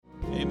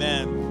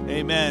Amen.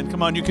 Amen.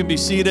 Come on, you can be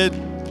seated.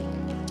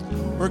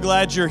 We're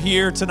glad you're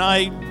here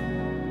tonight.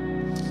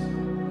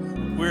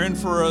 We're in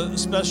for a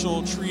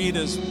special treat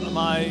as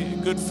my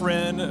good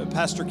friend,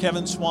 Pastor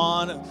Kevin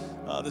Swann,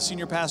 the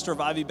senior pastor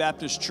of Ivy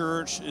Baptist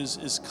Church,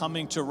 is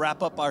coming to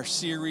wrap up our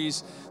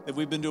series that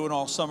we've been doing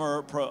all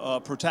summer,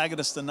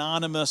 Protagonists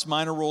Anonymous,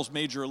 Minor Roles,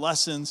 Major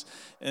Lessons.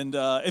 And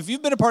if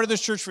you've been a part of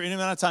this church for any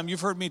amount of time,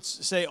 you've heard me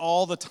say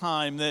all the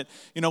time that,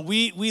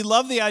 we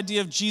love the idea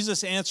of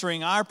Jesus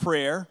answering our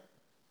prayer.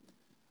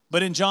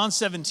 But in John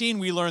 17,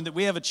 we learned that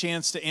we have a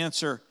chance to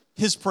answer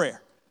his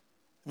prayer.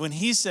 When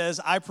he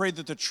says, I pray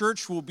that the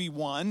church will be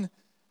one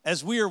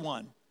as we are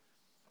one.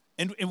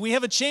 And we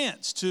have a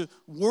chance to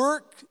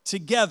work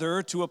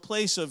together to a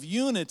place of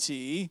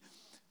unity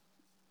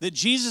that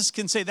Jesus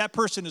can say, that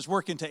person is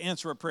working to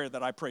answer a prayer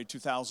that I prayed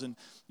 2,000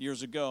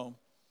 years ago.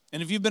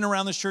 And if you've been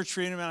around this church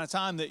for any amount of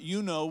time, that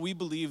we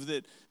believe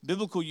that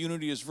biblical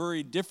unity is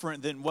very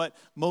different than what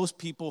most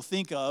people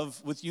think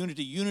of with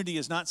unity. Unity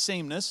is not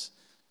sameness.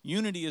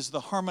 Unity is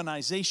the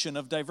harmonization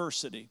of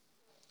diversity.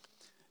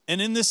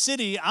 And in this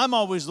city, I'm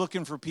always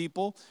looking for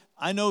people,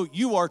 I know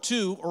you are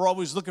too, are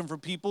always looking for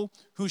people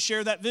who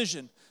share that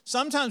vision.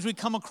 Sometimes we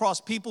come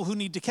across people who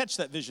need to catch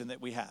that vision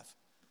that we have.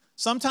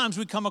 Sometimes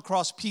we come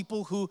across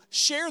people who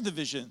share the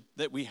vision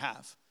that we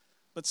have.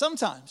 But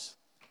sometimes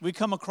we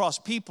come across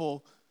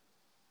people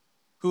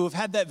who have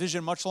had that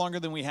vision much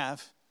longer than we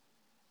have,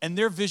 and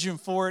their vision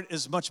for it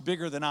is much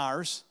bigger than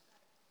ours.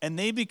 And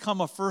they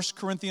become a 1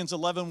 Corinthians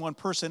 11:1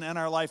 person in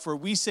our life where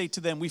we say to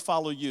them, we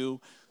follow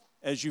you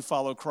as you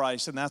follow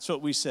Christ. And that's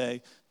what we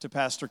say to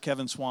Pastor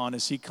Kevin Swann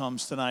as he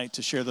comes tonight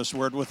to share this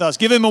word with us.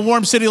 Give him a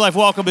warm City Life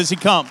welcome as he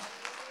comes.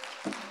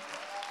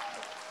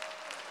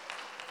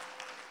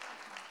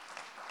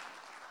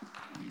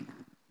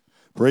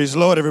 Praise the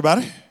Lord,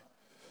 everybody.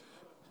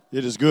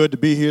 It is good to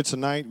be here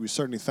tonight. We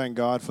certainly thank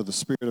God for the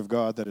Spirit of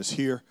God that is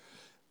here.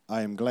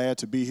 I am glad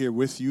to be here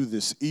with you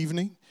this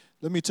evening.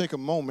 Let me take a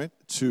moment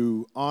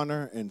to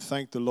honor and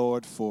thank the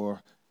Lord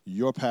for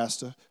your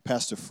pastor,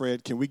 Pastor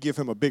Fred. Can we give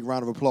him a big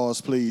round of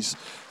applause, please?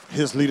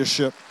 His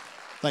leadership.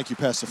 Thank you,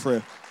 Pastor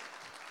Fred.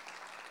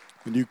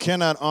 And you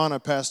cannot honor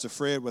Pastor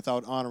Fred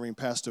without honoring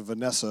Pastor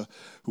Vanessa,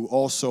 who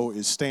also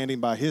is standing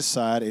by his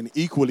side and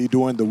equally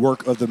doing the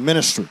work of the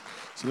ministry.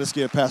 So let's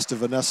give Pastor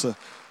Vanessa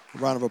a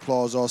round of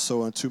applause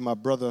also, and to my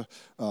brother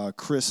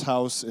Chris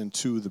House, and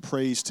to the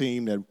praise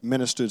team that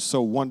ministered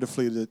so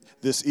wonderfully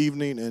this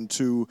evening, and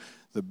to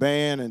the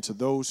band, and to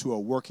those who are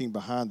working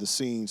behind the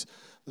scenes.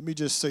 Let me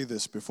just say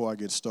this before I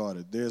get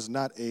started. There's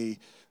not a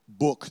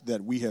book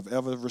that we have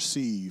ever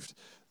received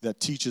that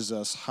teaches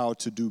us how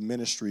to do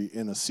ministry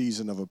in a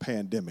season of a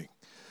pandemic.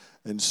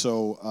 And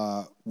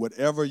so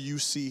whatever you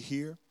see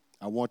here,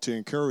 I want to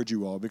encourage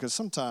you all, because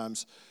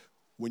sometimes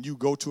when you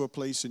go to a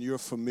place and you're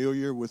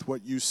familiar with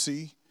what you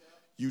see,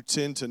 you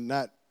tend to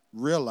not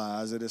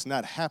realize that it's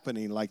not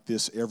happening like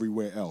this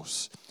everywhere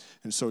else.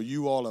 And so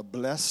you all are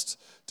blessed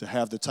to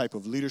have the type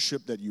of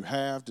leadership that you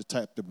have, the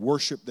type of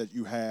worship that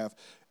you have,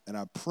 and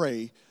I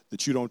pray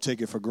that you don't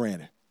take it for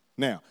granted.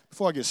 Now,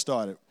 before I get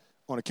started,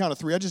 on the count of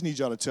three, I just need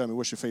y'all to tell me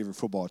what's your favorite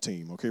football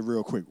team, okay,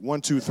 real quick.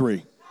 1, 2,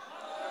 3.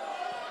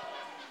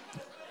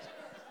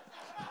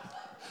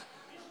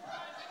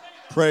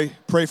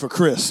 Pray for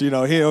Chris. He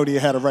only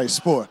had a right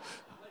sport.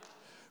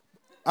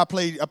 I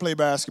played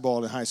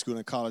basketball in high school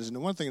and college, and the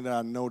one thing that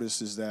I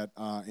noticed is that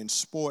in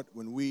sport,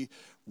 when we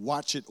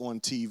watch it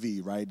on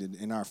TV, right,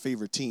 and our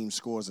favorite team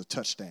scores a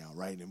touchdown,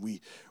 right, and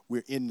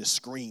we're in the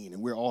screen,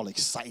 and we're all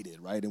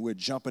excited, right, and we're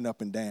jumping up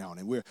and down,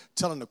 and we're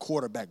telling the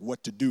quarterback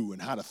what to do and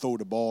how to throw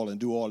the ball and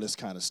do all this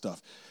kind of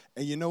stuff.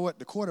 And you know what?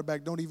 The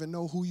quarterback don't even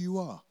know who you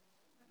are.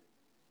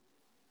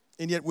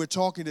 And yet we're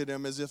talking to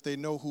them as if they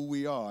know who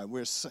we are. And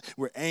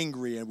we're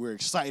angry and we're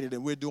excited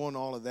and we're doing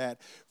all of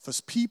that for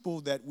people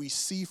that we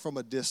see from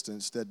a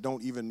distance that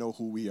don't even know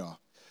who we are.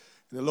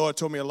 And the Lord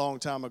told me a long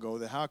time ago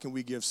that how can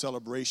we give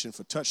celebration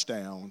for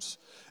touchdowns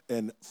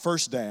and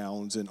first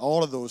downs and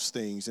all of those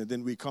things, and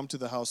then we come to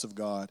the house of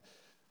God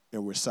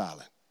and we're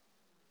silent.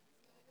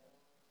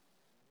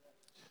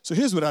 So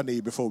here's what I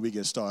need before we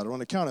get started. On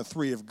the count of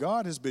three, if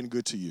God has been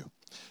good to you,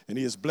 and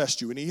he has blessed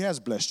you, and he has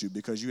blessed you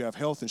because you have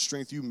health and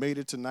strength. You made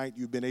it tonight.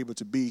 You've been able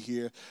to be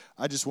here.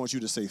 I just want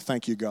you to say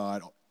thank you,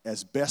 God,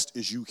 as best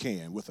as you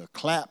can, with a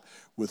clap,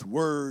 with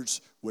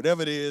words,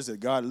 whatever it is that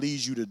God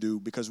leads you to do,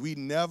 because we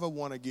never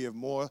want to give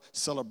more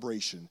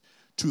celebration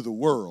to the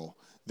world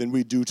than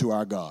we do to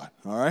our God,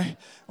 all right?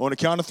 On the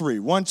count of three.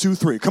 1, 2,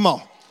 3. Come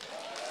on.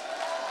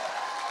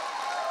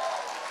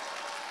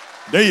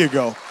 There you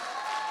go.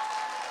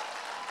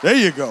 There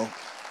you go.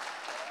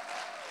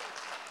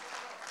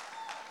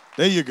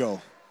 There you go.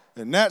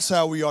 And that's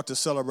how we ought to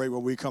celebrate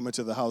when we come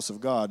into the house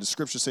of God. The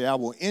scriptures say, I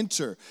will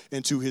enter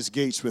into his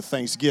gates with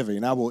thanksgiving,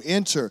 and I will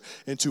enter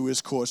into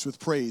his courts with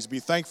praise. Be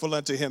thankful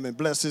unto him and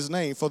bless his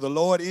name, for the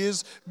Lord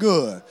is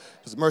good.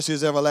 His mercy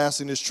is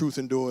everlasting, his truth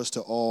endures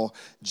to all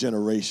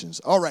generations.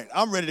 All right,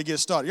 I'm ready to get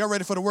started. Y'all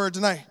ready for the word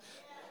tonight?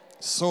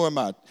 So am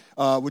I.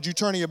 Would you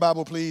turn in your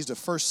Bible, please, to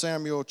 1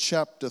 Samuel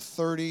chapter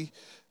 30.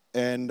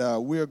 And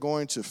we are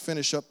going to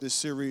finish up this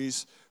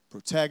series,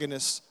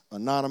 Protagonists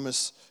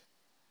Anonymous,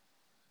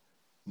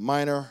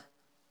 Minor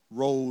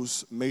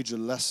Roles, Major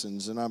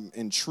Lessons. And I'm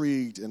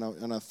intrigued,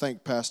 and I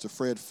thank Pastor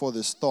Fred for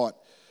this thought.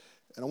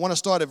 And I want to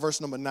start at verse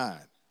number 9,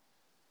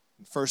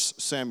 in 1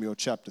 Samuel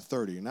chapter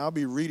 30. And I'll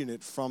be reading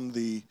it from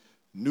the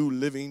New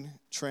Living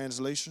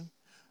Translation.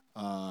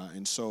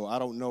 And so I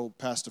don't know,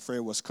 Pastor Fred,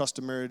 what's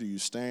customary? Do you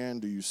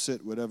stand? Do you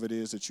sit? Whatever it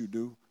is that you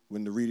do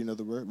when the reading of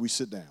the word. We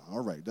sit down.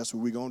 All right, that's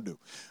what we're going to do.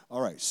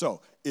 All right,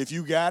 so if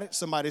you got it,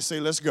 somebody say,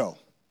 let's go.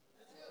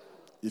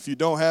 If you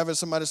don't have it,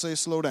 somebody say,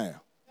 slow down.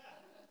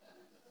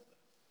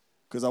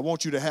 Because I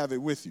want you to have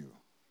it with you.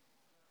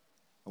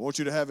 I want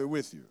you to have it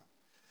with you.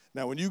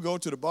 Now, when you go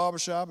to the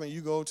barbershop and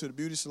you go to the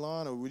beauty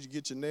salon or when you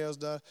get your nails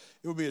done,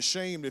 it would be a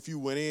shame if you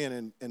went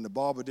in and the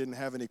barber didn't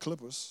have any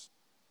clippers,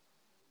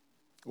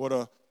 or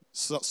the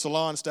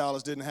salon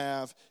stylist didn't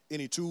have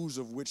any tools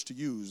of which to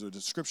use. Or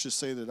the scriptures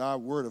say that our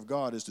word of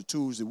God is the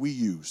tools that we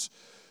use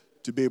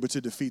to be able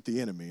to defeat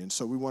the enemy. And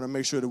so we want to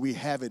make sure that we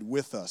have it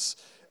with us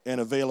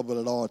and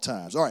available at all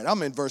times. All right,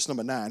 I'm in verse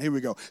number 9. Here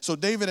we go. So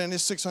David and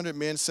his 600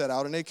 men set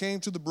out, and they came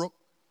to the brook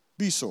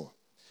Besor.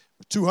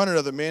 200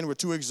 of the men were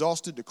too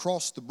exhausted to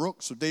cross the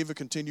brook, so David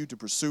continued to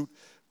pursue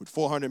with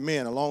 400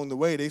 men. Along the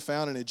way, they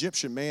found an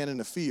Egyptian man in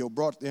the field,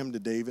 brought him to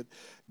David,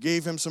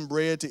 gave him some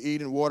bread to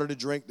eat and water to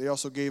drink. They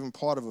also gave him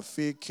part of a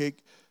fig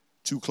cake,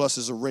 2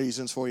 clusters of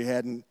raisins, for he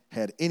hadn't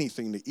had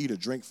anything to eat or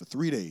drink for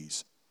 3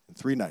 days and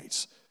 3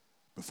 nights.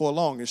 Before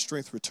long, his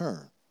strength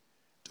returned.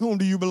 To whom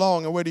do you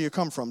belong and where do you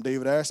come from?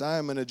 David asked. I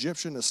am an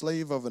Egyptian, a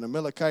slave of an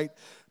Amalekite.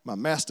 My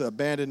master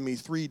abandoned me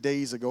 3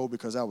 days ago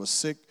because I was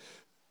sick.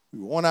 We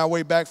were on our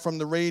way back from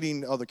the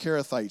raiding of the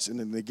Kerethites in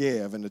the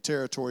Negev and the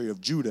territory of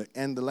Judah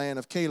and the land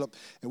of Caleb,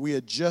 and we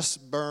had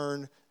just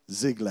burned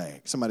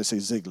Ziklag. Somebody say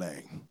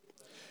Ziklag.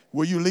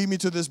 Will you lead me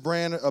to this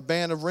a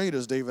band of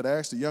raiders, David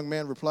asked. The young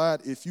man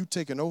replied, if you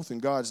take an oath in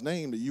God's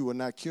name that you will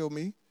not kill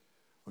me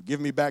or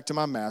give me back to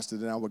my master,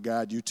 then I will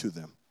guide you to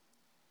them.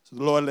 So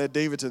the Lord led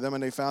David to them,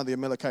 and they found the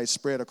Amalekites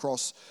spread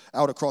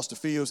out across the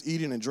fields,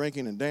 eating and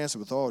drinking and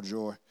dancing with all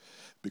joy,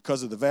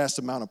 because of the vast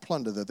amount of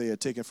plunder that they had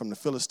taken from the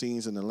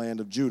Philistines in the land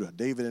of Judah.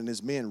 David and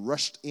his men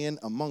rushed in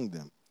among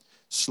them,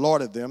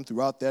 slaughtered them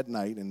throughout that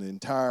night and the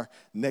entire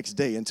next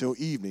day until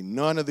evening.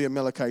 None of the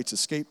Amalekites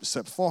escaped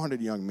except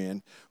 400 young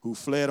men who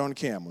fled on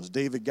camels.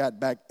 David got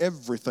back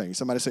everything.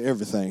 Somebody say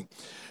everything.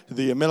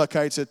 The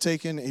Amalekites had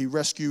taken. He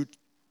rescued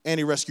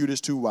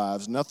his 2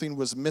 wives. Nothing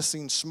was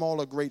missing,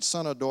 small or great,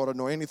 son or daughter,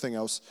 nor anything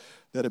else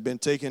that had been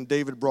taken.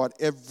 David brought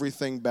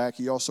everything back.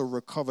 He also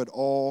recovered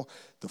all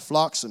the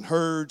flocks and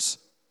herds,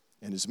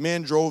 and his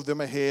men drove them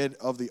ahead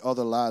of the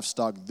other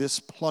livestock. This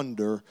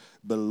plunder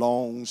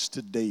belongs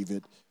to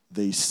David,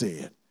 they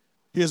said.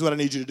 Here's what I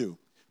need you to do.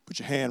 Put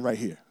your hand right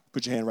here.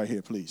 Put your hand right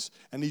here, please.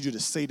 I need you to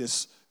say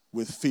this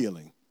with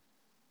feeling.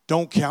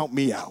 Don't count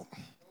me out.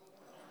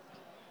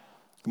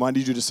 Come on, I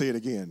need you to say it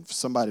again for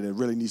somebody that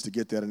really needs to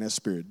get that in their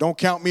spirit. Don't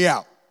count me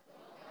out.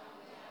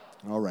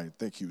 All right,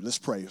 thank you. Let's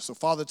pray. So,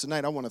 Father,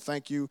 tonight I want to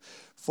thank you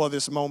for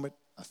this moment.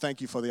 I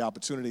thank you for the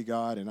opportunity,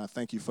 God, and I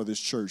thank you for this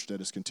church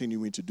that is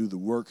continuing to do the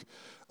work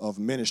of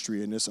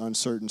ministry in this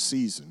uncertain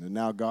season. And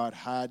now, God,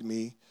 hide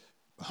me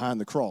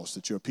behind the cross,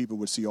 that your people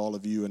would see all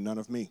of you and none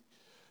of me.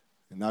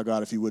 And now,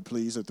 God, if you would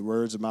please, let the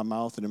words of my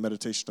mouth and the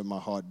meditation of my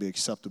heart be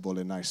acceptable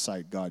in thy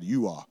sight. God,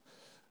 you are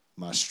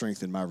my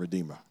strength and my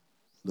redeemer.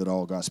 Let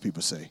all God's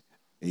people say,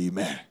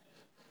 amen.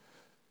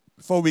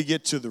 Before we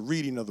get to the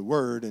reading of the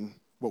word and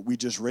what we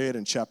just read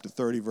in chapter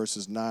 30,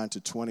 verses 9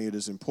 to 20, it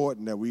is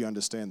important that we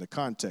understand the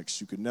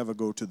context. You could never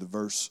go to the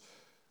verse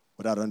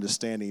without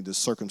understanding the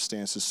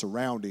circumstances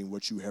surrounding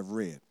what you have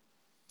read.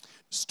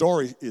 The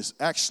story is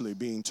actually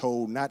being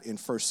told not in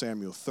 1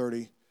 Samuel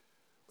 30,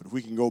 but if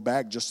we can go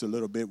back just a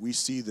little bit, we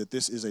see that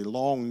this is a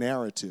long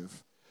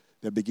narrative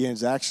that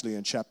begins actually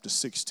in chapter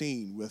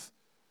 16 with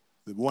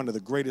one of the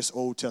greatest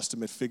Old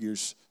Testament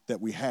figures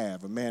that we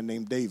have, a man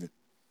named David.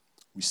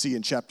 We see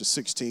in chapter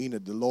 16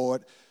 that the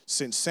Lord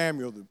sent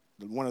Samuel,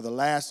 one of the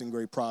last and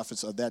great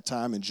prophets of that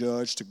time and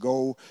judge, to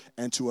go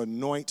and to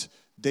anoint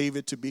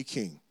David to be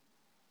king.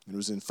 It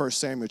was in 1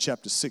 Samuel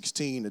chapter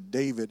 16 that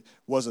David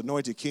was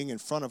anointed king in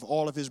front of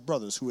all of his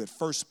brothers who had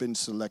first been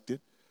selected,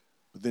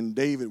 but then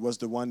David was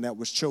the one that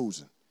was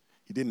chosen.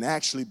 He didn't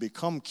actually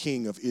become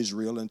king of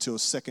Israel until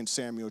 2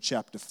 Samuel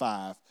chapter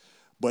 5,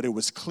 but it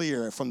was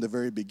clear from the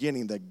very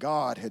beginning that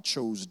God had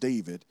chose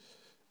David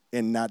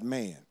and not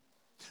man.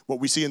 What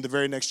we see in the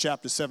very next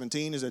chapter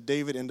 17 is that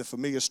David, in the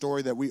familiar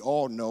story that we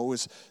all know,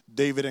 is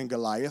David and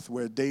Goliath,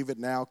 where David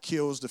now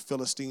kills the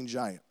Philistine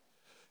giant.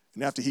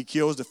 And after he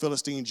kills the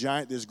Philistine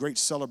giant, there's great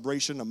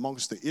celebration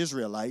amongst the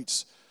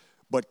Israelites,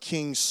 but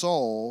King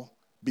Saul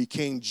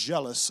became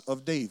jealous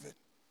of David.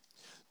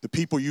 The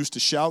people used to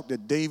shout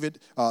that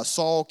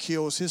Saul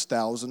kills his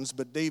thousands,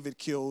 but David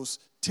kills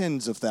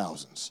tens of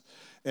thousands.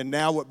 And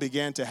now what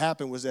began to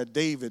happen was that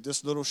David,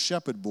 this little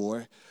shepherd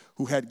boy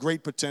who had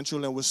great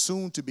potential and was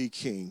soon to be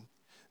king,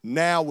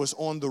 now was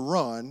on the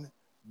run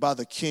by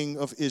the king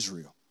of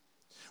Israel.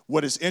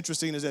 What is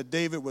interesting is that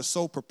David was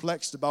so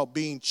perplexed about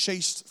being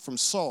chased from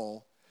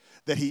Saul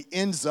that he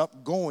ends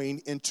up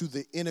going into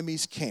the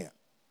enemy's camp.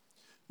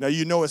 Now,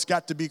 you know it's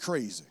got to be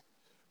crazy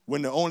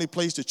when the only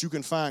place that you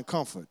can find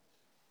comfort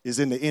is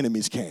in the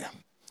enemy's camp.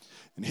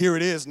 And here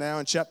it is now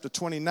in chapter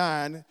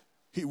 29,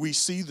 we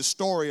see the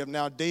story of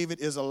now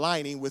David is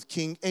aligning with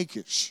King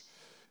Achish.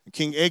 And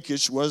King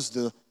Achish was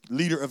the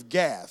leader of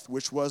Gath,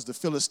 which was the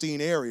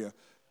Philistine area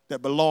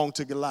that belonged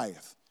to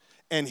Goliath.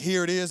 And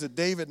here it is that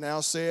David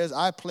now says,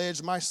 I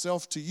pledge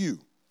myself to you,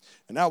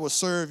 and I will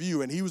serve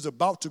you. And he was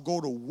about to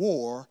go to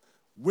war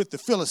with the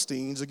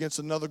Philistines against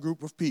another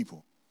group of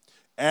people.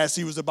 As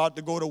he was about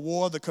to go to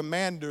war, the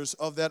commanders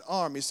of that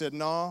army said,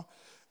 no.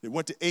 They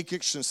went to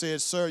Achish and said,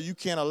 sir, you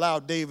can't allow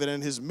David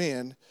and his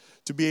men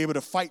to be able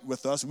to fight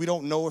with us. We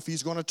don't know if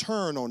he's going to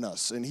turn on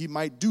us, and he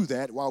might do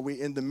that while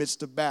we're in the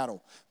midst of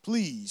battle.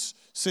 Please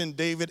send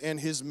David and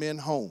his men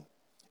home.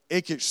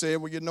 Achish said,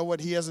 well, you know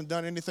what? He hasn't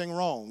done anything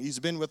wrong. He's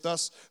been with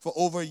us for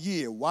over a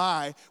year.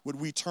 Why would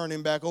we turn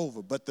him back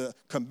over? But the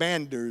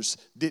commanders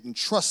didn't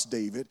trust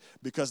David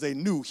because they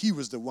knew he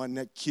was the one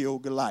that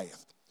killed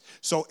Goliath.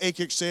 So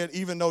Achish said,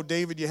 even though,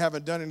 David, you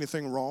haven't done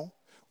anything wrong,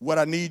 what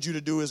I need you to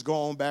do is go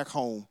on back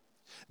home.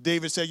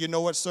 David said, you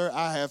know what, sir?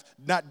 I have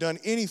not done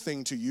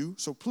anything to you,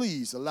 so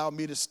please allow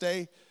me to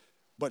stay.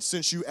 But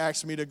since you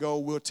asked me to go,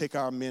 we'll take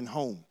our men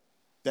home.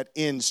 That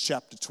ends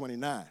chapter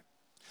 29.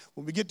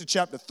 When we get to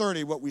chapter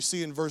 30, what we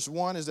see in verse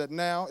 1 is that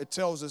now it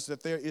tells us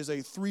that there is a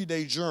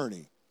 3-day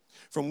journey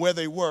from where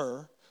they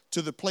were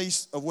to the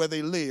place of where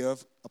they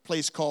live, a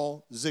place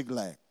called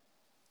Ziklag.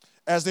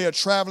 As they are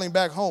traveling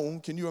back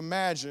home, can you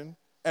imagine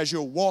as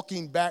you're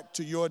walking back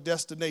to your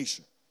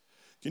destination?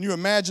 Can you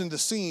imagine the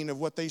scene of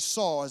what they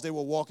saw as they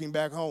were walking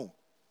back home?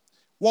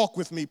 Walk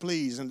with me,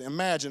 please, and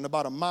imagine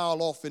about a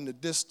mile off in the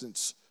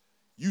distance,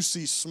 you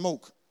see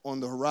smoke on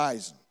the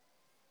horizon.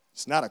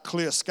 It's not a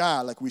clear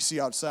sky like we see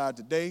outside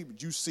today,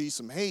 but you see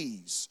some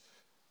haze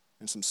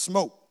and some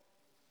smoke.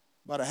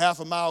 About a half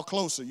a mile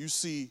closer, you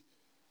see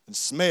and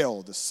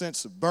smell the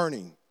sense of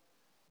burning.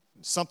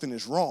 Something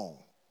is wrong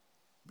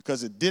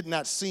because it did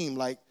not seem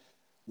like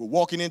we're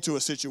walking into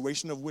a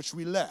situation of which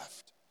we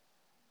left.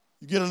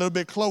 You get a little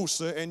bit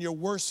closer and your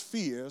worst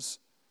fears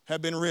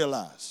have been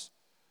realized,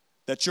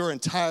 that your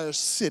entire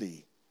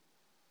city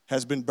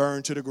has been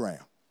burned to the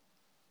ground.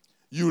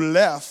 You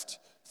left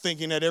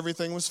thinking that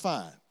everything was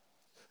fine.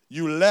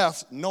 You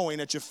left knowing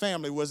that your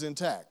family was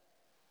intact.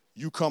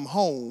 You come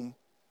home,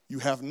 you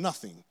have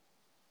nothing,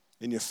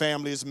 and your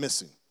family is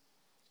missing.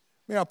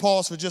 May I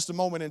pause for just a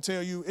moment and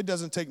tell you, it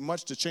doesn't take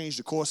much to change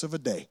the course of a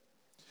day.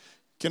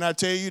 Can I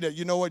tell you that,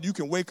 you know what, you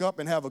can wake up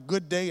and have a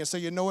good day and say,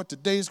 you know what,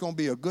 today's going to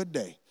be a good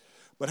day.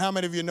 But how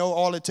many of you know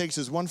all it takes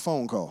is one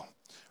phone call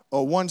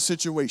or one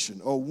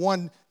situation or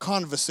one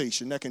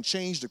conversation that can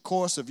change the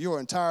course of your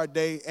entire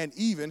day and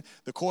even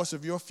the course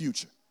of your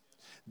future?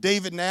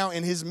 David now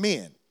and his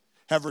men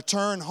have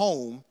returned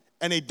home,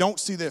 and they don't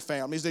see their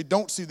families. They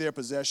don't see their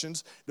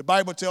possessions. The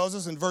Bible tells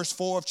us in verse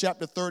 4 of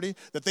chapter 30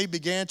 that they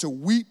began to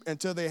weep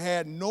until they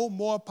had no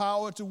more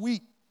power to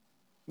weep.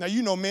 Now,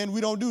 you know, men, we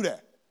don't do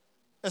that,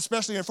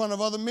 especially in front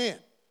of other men.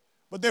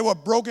 But they were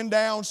broken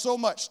down so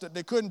much that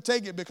they couldn't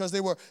take it because they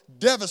were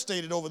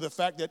devastated over the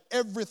fact that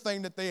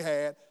everything that they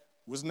had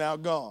was now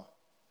gone.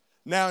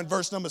 Now, in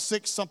verse number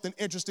 6, something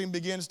interesting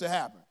begins to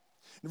happen.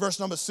 In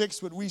verse number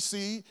 6, what we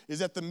see is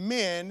that the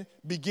men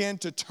begin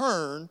to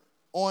turn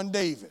on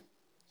David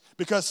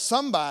because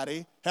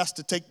somebody has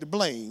to take the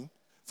blame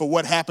for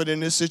what happened in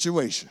this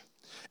situation.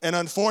 And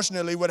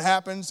unfortunately, what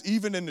happens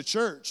even in the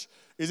church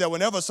is that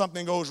whenever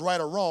something goes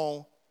right or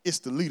wrong, it's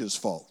the leader's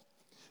fault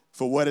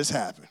for what has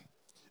happened.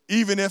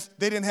 Even if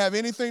they didn't have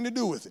anything to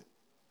do with it,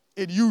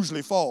 it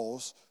usually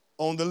falls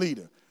on the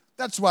leader.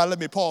 That's why, let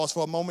me pause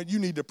for a moment. You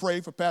need to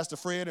pray for Pastor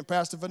Fred and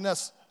Pastor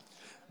Vanessa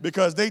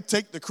because they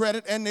take the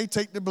credit and they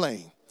take the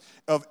blame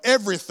of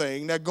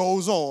everything that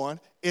goes on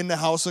in the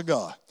house of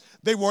God.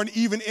 They weren't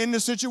even in the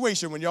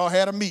situation when y'all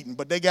had a meeting,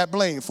 but they got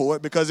blamed for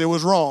it because it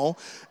was wrong,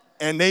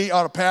 and they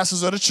are the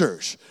pastors of the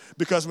church.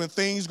 Because when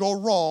things go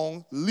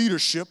wrong,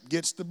 leadership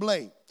gets the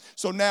blame.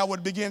 So now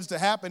what begins to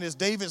happen is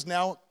David's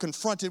now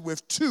confronted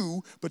with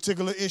 2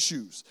 particular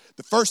issues.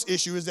 The first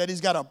issue is that he's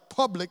got a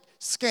public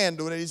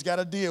scandal that he's got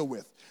to deal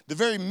with. The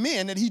very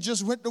men that he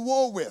just went to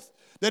war with,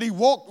 that he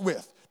walked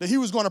with, that he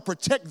was going to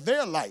protect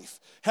their life,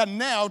 had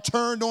now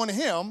turned on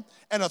him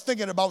and are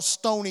thinking about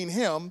stoning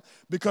him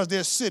because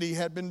their city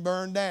had been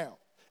burned down.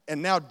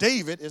 And now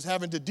David is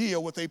having to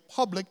deal with a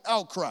public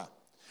outcry.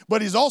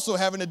 But he's also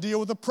having to deal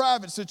with a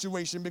private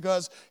situation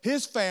because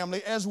his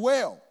family as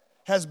well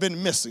has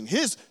been missing.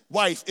 His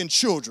wife and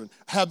children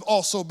have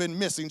also been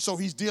missing. So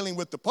he's dealing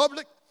with the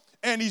public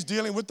and he's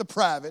dealing with the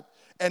private.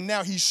 And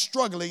now he's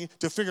struggling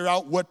to figure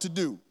out what to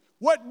do.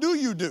 What do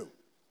you do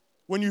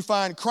when you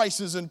find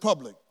crisis in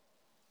public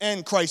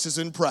and crisis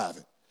in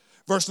private?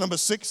 Verse number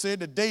 6 said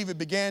that David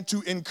began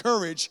to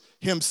encourage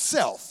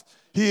himself.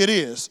 Here it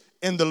is,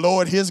 in the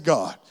Lord his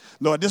God.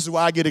 Lord, this is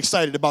why I get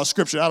excited about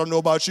Scripture. I don't know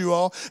about you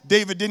all.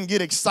 David didn't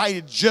get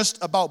excited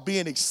just about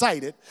being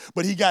excited,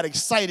 but he got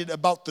excited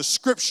about the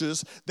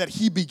Scriptures that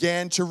he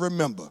began to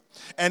remember.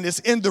 And it's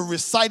in the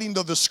reciting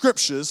of the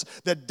Scriptures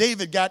that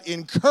David got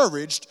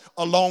encouraged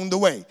along the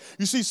way.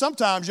 You see,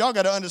 sometimes y'all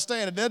got to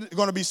understand that there are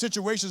going to be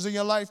situations in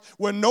your life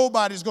where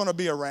nobody's going to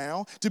be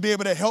around to be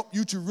able to help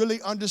you to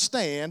really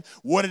understand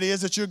what it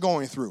is that you're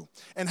going through.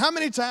 And how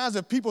many times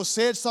have people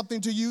said something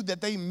to you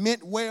that they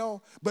meant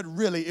well, but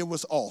really it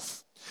was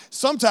off?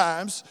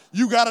 Sometimes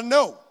you got to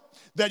know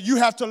that you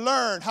have to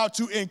learn how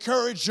to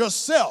encourage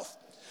yourself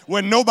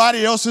when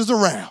nobody else is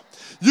around.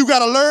 You got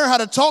to learn how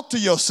to talk to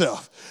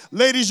yourself.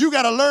 Ladies, you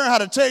got to learn how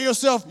to tell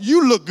yourself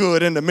you look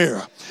good in the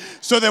mirror.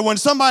 So that when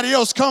somebody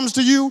else comes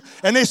to you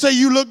and they say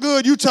you look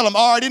good, you tell them, I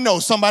already know.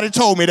 Somebody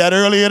told me that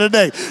earlier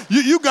today.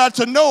 You got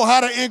to know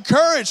how to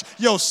encourage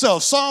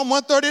yourself. Psalm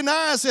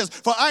 139 says,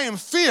 for I am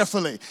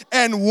fearfully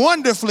and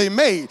wonderfully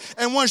made.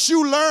 And once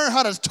you learn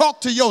how to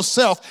talk to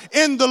yourself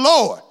in the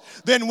Lord,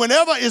 then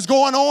whenever is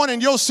going on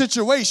in your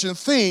situation,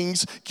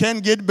 things can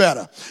get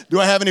better. Do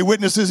I have any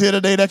witnesses here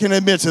today that can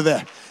admit to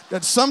that?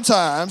 That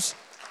sometimes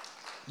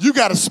you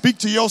got to speak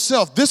to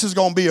yourself. This is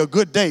going to be a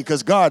good day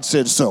because God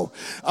said so.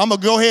 I'm going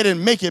to go ahead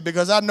and make it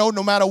because I know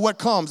no matter what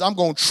comes, I'm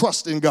going to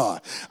trust in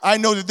God. I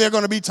know that there are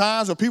going to be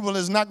times where people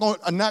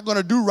are not going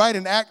to do right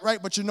and act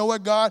right, but you know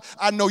what, God?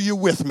 I know you're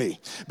with me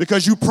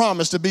because you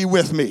promised to be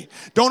with me.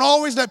 Don't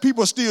always let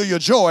people steal your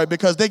joy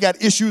because they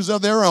got issues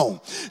of their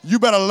own. You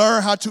better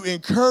learn how to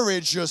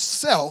encourage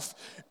yourself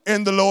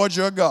in the Lord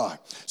your God.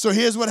 So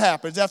here's what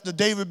happens. After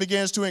David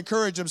begins to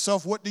encourage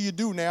himself, what do you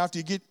do now after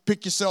you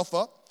pick yourself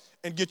up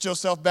and get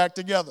yourself back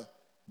together?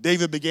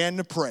 David began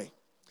to pray.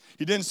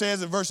 He then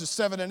says in verses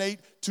 7 and 8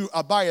 to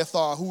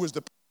Abiathar, who was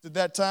the priest at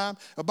that time,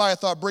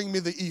 Abiathar, bring me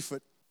the ephod.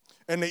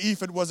 And the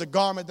ephod was a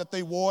garment that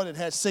they wore that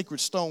had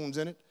sacred stones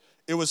in it.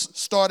 It was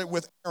started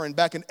with Aaron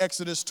back in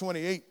Exodus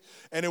 28.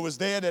 And it was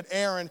there that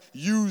Aaron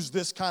used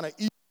this kind of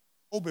ephod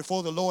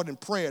before the Lord in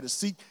prayer to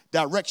seek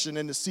direction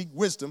and to seek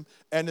wisdom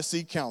and to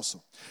seek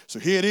counsel. So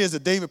here it is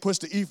that David puts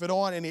the ephod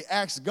on and he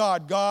asks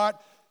God, God,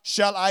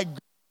 shall I go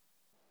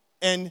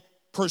and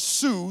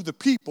pursue the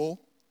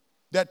people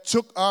that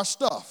took our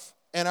stuff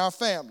and our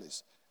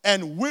families?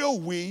 And will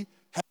we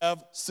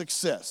have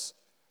success?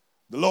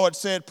 The Lord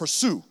said,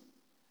 pursue.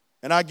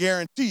 And I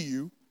guarantee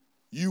you,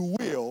 you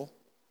will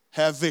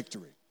have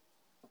victory.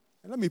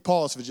 And let me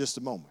pause for just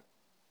a moment.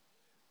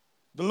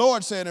 The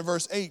Lord said in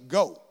verse 8,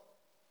 go.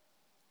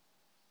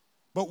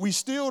 But we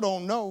still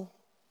don't know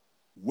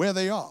where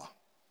they are.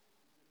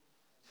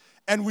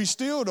 And we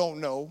still don't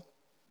know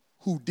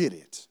who did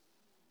it.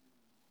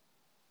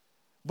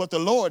 But the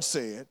Lord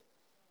said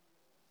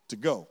to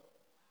go.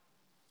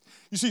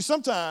 You see,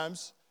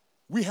 sometimes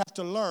we have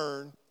to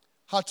learn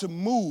how to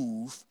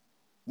move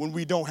when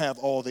we don't have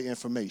all the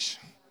information.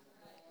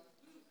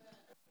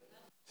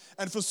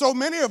 And for so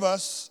many of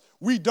us,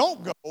 we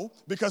don't go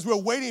because we're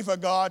waiting for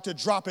God to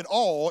drop it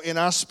all in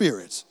our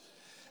spirits.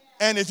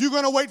 And if you're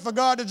going to wait for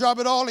God to drop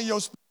it all in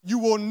your spirit, you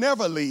will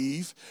never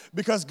leave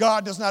because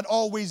God does not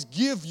always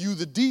give you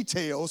the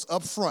details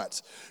up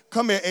front.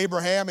 Come here,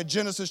 Abraham. In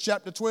Genesis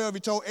chapter 12, he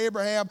told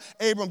Abraham,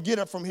 Abram, get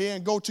up from here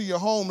and go to your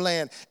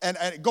homeland and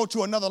go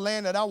to another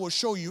land that I will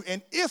show you.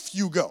 And if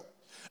you go,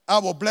 I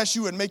will bless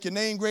you and make your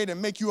name great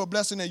and make you a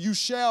blessing, and you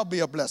shall be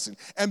a blessing.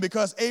 And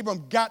because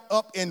Abram got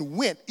up and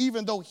went,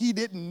 even though he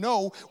didn't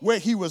know where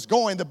he was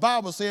going, the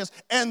Bible says,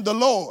 and the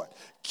Lord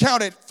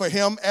counted for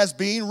him as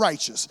being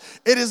righteous.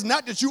 It is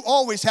not that you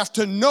always have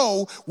to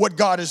know what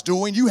God is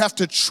doing. You have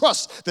to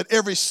trust that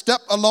every step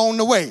along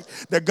the way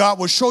that God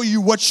will show you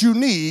what you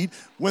need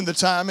when the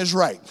time is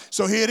right.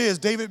 So here it is.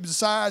 David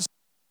decides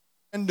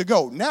to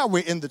go. Now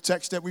we're in the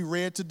text that we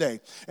read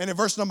today. And in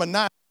verse number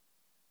 9,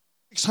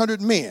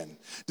 600 men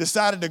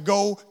decided to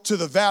go to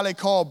the valley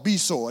called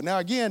Besor. Now,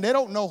 again, they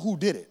don't know who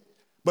did it,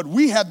 but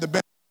we have the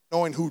benefit of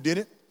knowing who did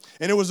it.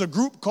 And it was a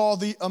group called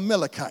the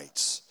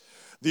Amalekites.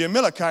 The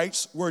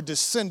Amalekites were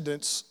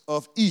descendants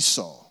of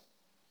Esau.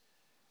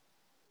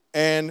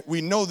 And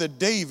we know that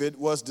David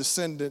was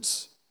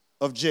descendants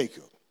of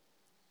Jacob.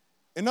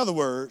 In other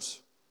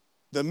words,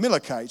 the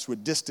Amalekites were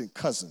distant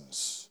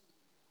cousins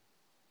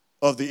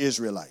of the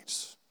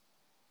Israelites.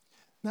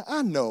 Now,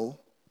 I know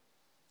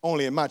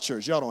only in my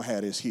church, y'all don't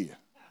have this here,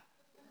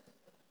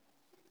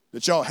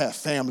 that y'all have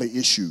family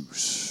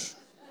issues.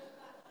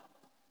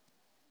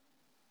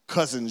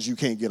 Cousins you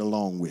can't get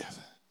along with.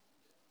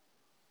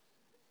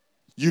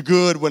 You're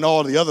good when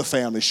all the other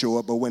families show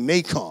up, but when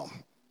they come,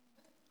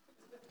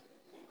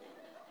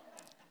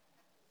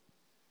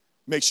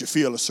 makes you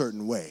feel a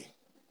certain way.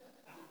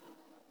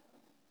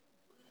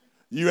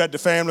 You at the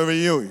family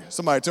reunion.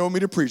 Somebody told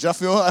me to preach. I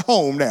feel at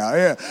home now.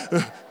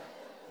 Yeah.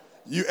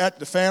 You at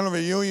the family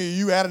reunion,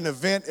 you at an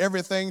event,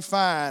 everything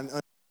fine.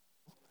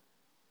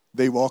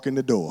 They walk in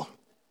the door.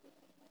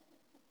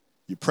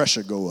 Your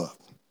pressure go up.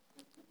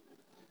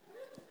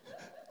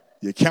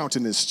 Your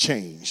countenance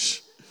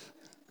change.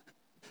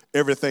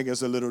 Everything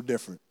is a little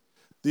different.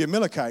 The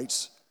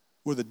Amalekites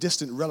were the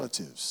distant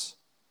relatives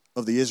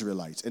of the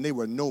Israelites, and they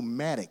were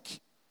nomadic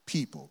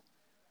people.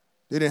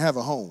 They didn't have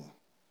a home.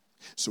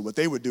 So what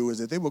they would do is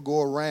that they would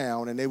go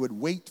around and they would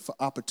wait for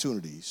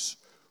opportunities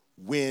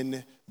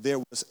when there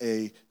was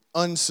a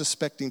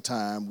unsuspecting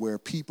time where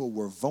people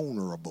were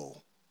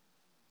vulnerable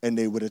and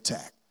they would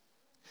attack.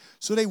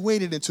 So they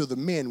waited until the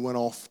men went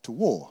off to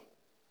war.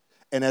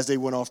 And as they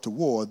went off to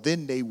war,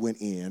 then they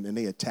went in and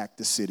they attacked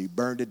the city,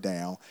 burned it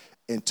down,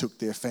 and took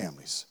their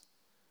families.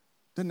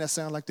 Doesn't that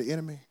sound like the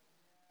enemy?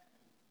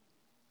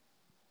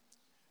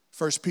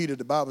 1 Peter,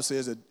 the Bible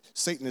says that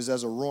Satan is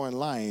as a roaring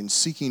lion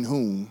seeking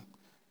whom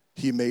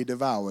he may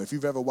devour. If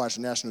you've ever watched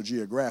National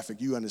Geographic,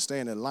 you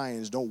understand that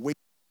lions don't waste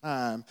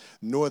time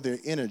nor their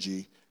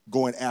energy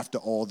going after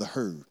all the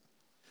herd.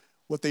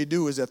 What they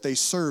do is that they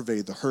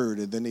survey the herd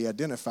and then they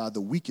identify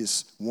the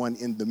weakest one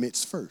in the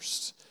midst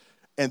first.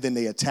 And then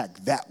they attack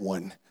that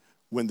one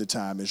when the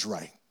time is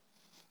right.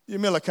 The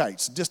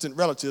Amalekites, distant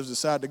relatives,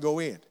 decide to go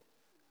in.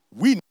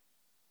 We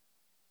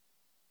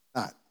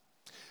not.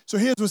 So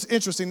here's what's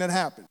interesting that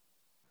happened.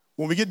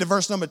 When we get to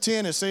verse number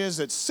 10, it says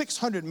that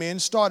 600 men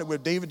started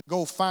with David to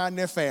go find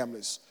their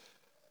families.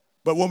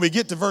 But when we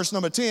get to verse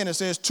number 10, it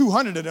says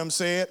 200 of them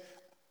said,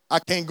 I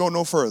can't go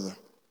no further.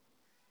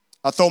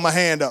 I throw my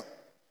hand up.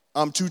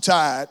 I'm too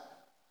tired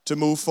to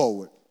move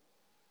forward.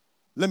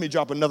 Let me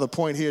drop another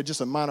point here,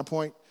 just a minor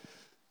point.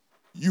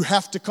 You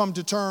have to come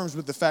to terms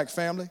with the fact,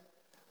 family,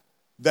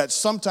 that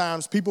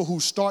sometimes people who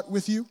start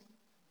with you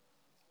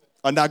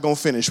are not going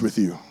to finish with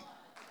you.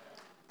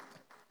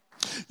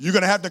 You're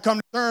going to have to come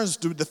to terms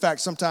with the fact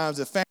sometimes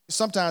that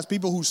sometimes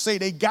people who say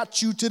they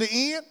got you to the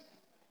end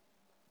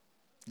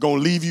going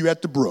to leave you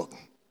at the brook.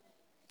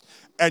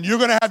 And you're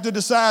going to have to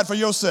decide for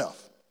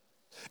yourself,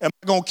 am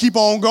I going to keep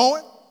on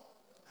going?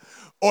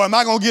 Or am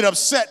I going to get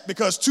upset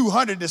because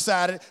 200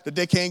 decided that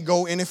they can't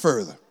go any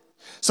further?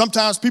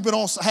 Sometimes people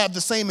don't have the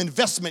same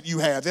investment you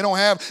have. They don't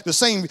have the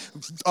same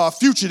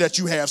future that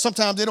you have.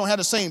 Sometimes they don't have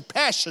the same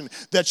passion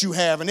that you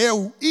have. And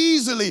they're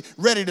easily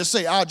ready to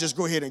say, I'll just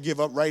go ahead and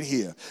give up right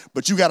here.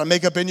 But you got to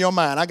make up in your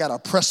mind, I got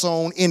to press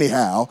on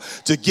anyhow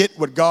to get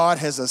what God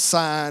has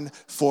assigned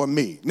for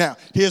me. Now,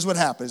 here's what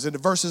happens. In the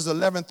verses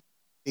 11 through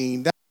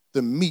 13, that's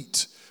the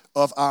meat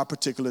of our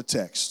particular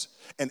text.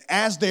 And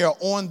as they are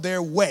on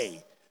their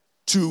way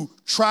to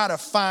try to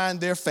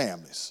find their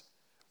families,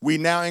 we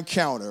now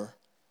encounter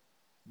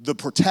the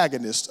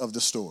protagonist of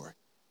the story.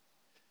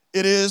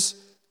 It is,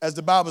 as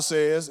the Bible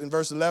says in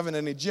verse 11,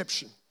 an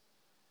Egyptian.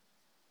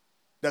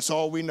 That's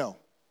all we know.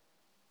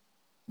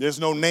 There's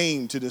no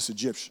name to this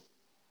Egyptian.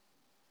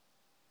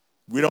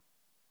 We don't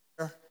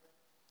know where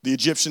the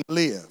Egyptian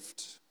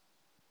lived.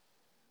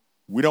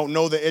 We don't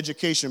know their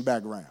education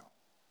background.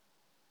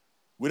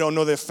 We don't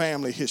know their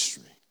family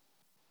history.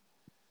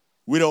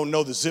 We don't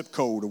know the zip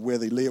code of where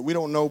they live. We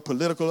don't know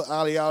political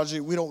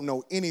ideology. We don't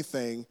know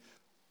anything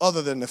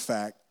other than the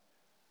fact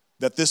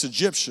that this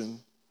Egyptian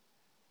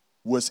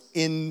was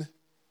in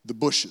the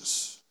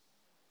bushes,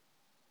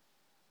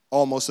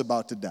 almost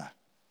about to die.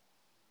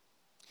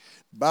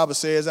 The Bible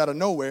says out of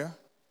nowhere,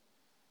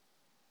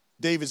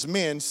 David's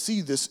men see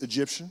this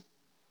Egyptian,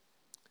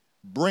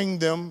 bring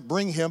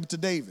him to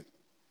David.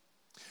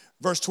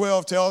 Verse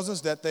 12 tells us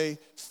that they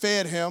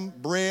fed him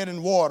bread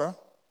and water.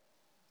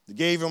 They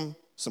gave him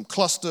some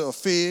cluster of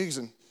figs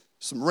and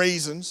some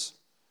raisins.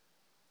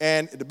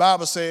 And the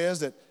Bible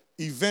says that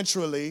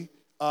eventually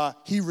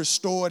he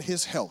restored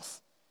his health.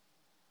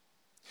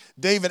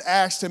 David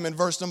asked him in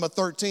verse number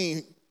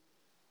 13,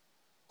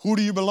 who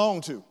do you belong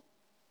to?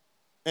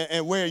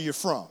 And where are you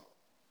from?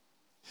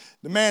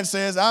 The man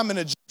says, I'm an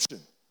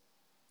Egyptian,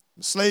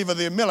 a slave of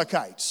the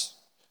Amalekites.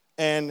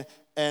 And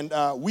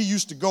we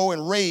used to go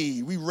and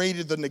raid. We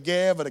raided the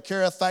Negev of the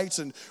Kerethites,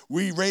 and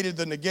we raided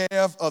the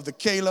Negev of the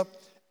Caleb,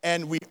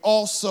 and we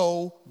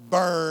also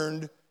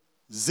burned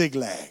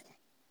Ziklag.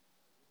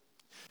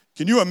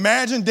 Can you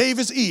imagine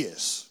David's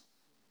ears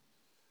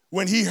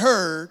when he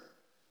heard,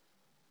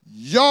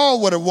 y'all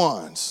were the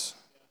ones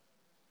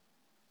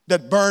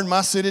that burned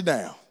my city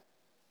down.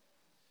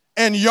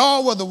 And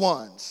y'all were the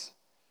ones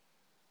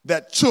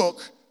that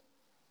took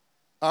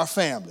our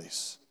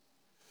families.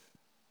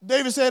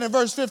 David said in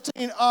verse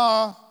 15,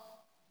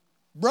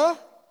 bruh,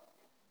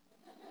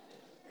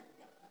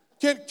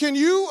 can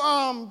you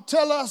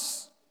tell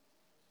us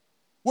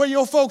where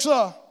your folks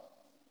are?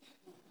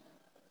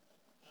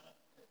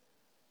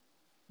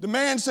 The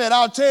man said,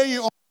 I'll tell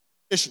you on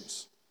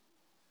conditions.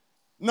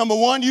 Number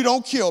one, you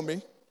don't kill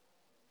me.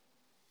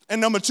 And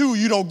number two,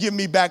 you don't give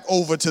me back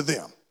over to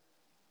them.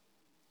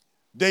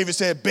 David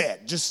said,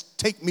 bet, just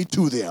take me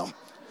to them.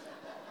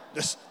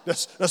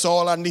 That's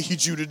all I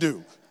need you to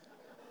do.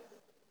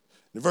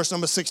 In verse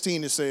number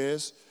 16, it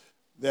says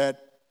that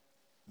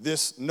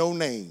this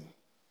no-name,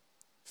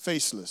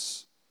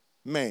 faceless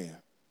man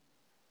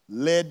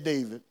led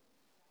David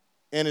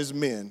and his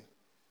men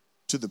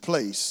to the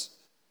place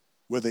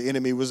where the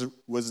enemy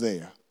was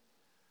there.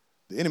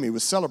 The enemy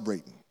was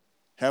celebrating,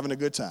 having a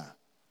good time.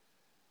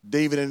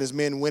 David and his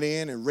men went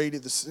in and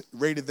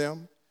raided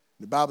them.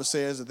 The Bible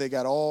says that they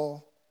got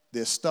all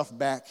their stuff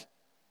back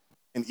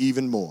and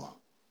even more.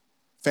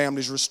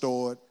 Families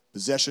restored,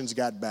 possessions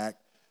got back.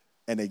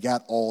 and they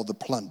got all the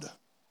plunder.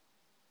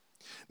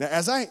 Now,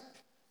 as I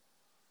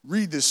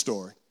read this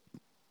story,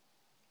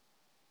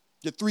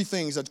 there are three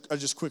things I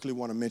just quickly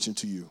want to mention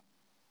to you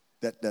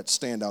that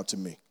stand out to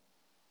me.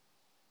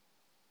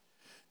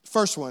 The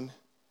first one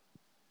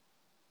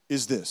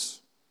is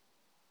this.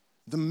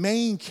 The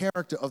main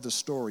character of the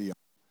story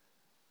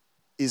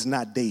is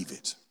not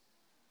David.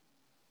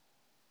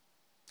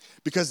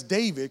 Because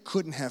David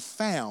couldn't have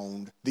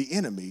found the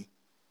enemy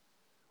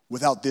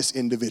without this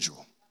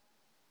individual.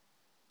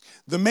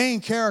 The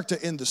main character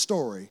in the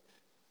story,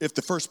 if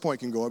the first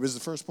point can go up, is the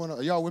first point?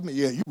 Are y'all with me?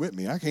 Yeah, you with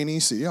me. I can't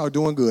even see. Y'all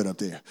doing good up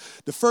there.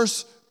 The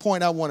first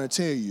point I want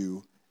to tell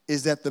you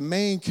is that the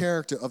main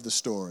character of the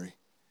story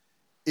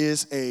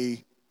is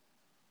a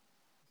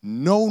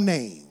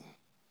no-name,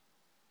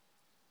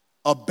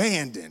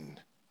 abandoned,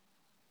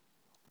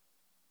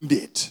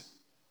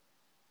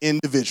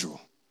 individual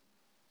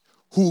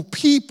who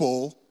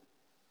people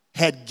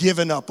had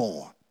given up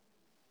on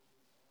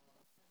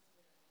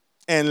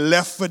and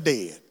left for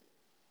dead.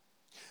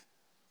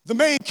 The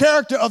main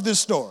character of this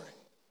story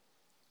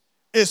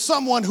is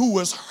someone who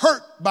was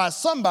hurt by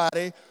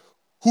somebody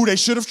who they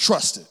should have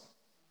trusted.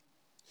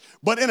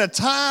 But in a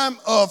time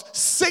of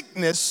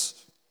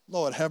sickness,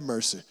 Lord have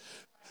mercy,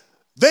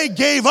 they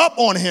gave up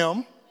on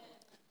him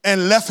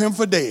and left him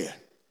for dead.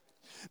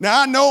 Now,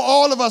 I know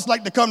all of us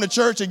like to come to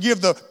church and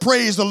give the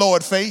praise the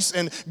Lord face,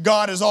 and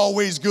God is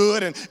always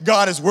good, and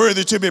God is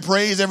worthy to be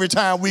praised every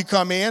time we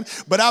come in.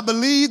 But I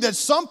believe that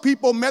some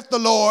people met the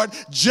Lord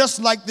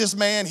just like this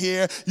man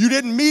here. You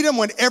didn't meet him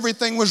when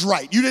everything was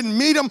right. You didn't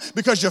meet him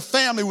because your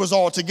family was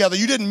all together.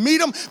 You didn't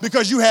meet him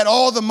because you had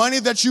all the money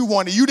that you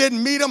wanted. You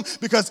didn't meet him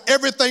because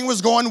everything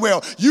was going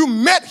well. You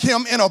met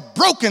him in a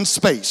broken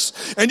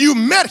space, and you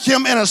met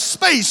him in a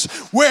space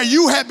where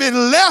you had been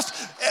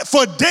left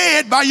for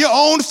dead by your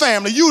own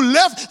family. You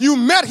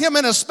met him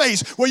in a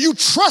space where you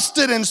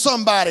trusted in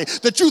somebody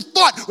that you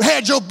thought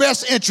had your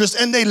best interest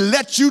and they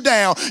let you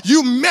down.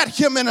 You met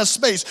him in a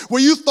space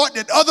where you thought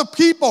that other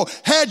people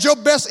had your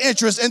best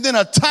interest, and then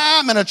a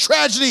time and a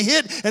tragedy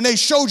hit and they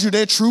showed you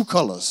their true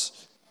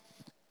colors.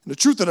 And the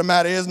truth of the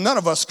matter is, none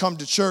of us come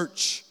to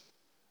church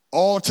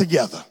all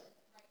together.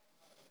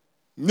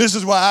 And this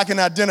is why I can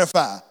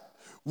identify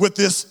with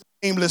this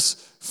nameless,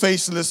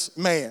 faceless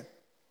man.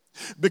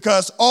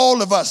 Because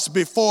all of us,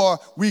 before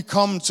we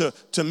come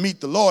to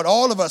meet the Lord,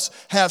 all of us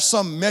have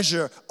some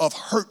measure of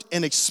hurt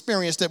and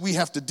experience that we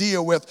have to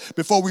deal with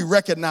before we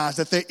recognize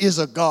that there is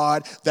a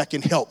God that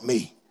can help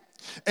me.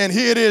 And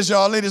here it is,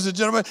 y'all, ladies and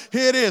gentlemen.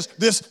 Here it is,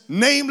 this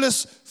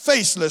nameless,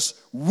 faceless,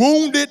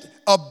 wounded,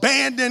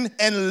 abandoned,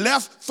 and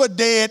left for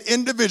dead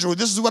individual.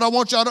 This is what I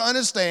want y'all to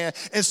understand.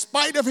 In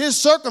spite of his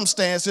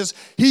circumstances,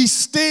 he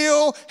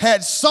still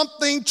had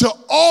something to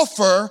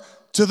offer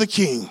to the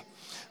king.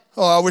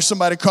 Oh, I wish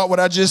somebody caught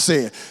what I just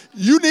said.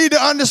 You need to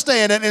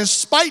understand that in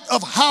spite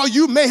of how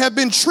you may have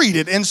been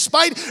treated, in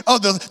spite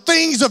of the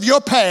things of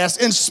your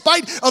past, in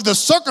spite of the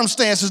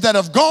circumstances that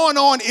have gone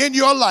on in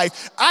your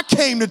life, I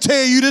came to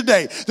tell you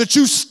today that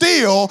you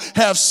still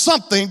have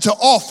something to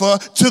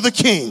offer to the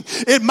king.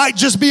 It might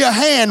just be a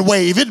hand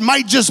wave. It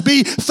might just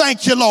be,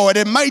 thank you, Lord.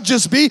 It might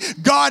just be,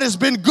 God has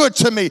been good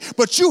to me.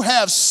 But you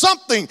have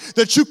something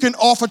that you can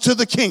offer to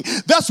the king.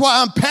 That's why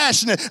I'm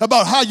passionate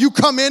about how you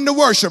come into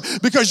worship,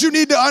 because you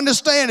need to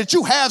understand that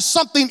you have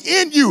something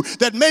in you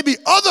that maybe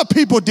other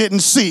people didn't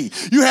see.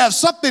 You have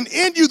something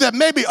in you that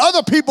maybe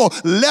other people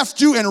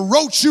left you and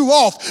wrote you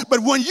off.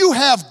 But when you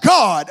have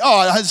God,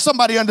 oh,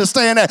 somebody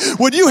understand that?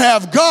 When you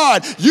have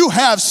God, you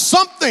have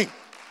something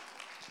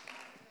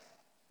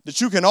that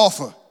you can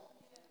offer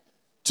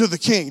to the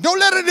king. Don't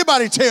let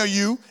anybody tell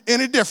you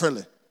any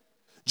differently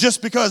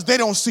just because they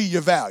don't see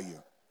your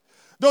value.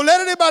 Don't let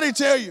anybody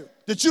tell you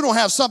that you don't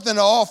have something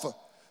to offer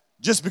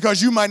just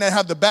because you might not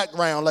have the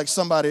background like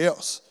somebody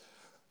else.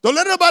 Don't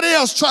let anybody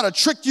else try to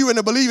trick you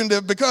into believing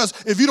that because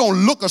if you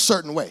don't look a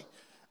certain way,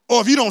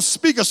 or if you don't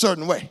speak a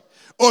certain way,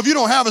 or if you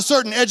don't have a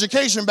certain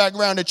education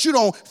background, that you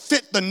don't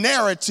fit the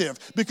narrative,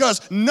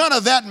 because none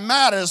of that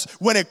matters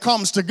when it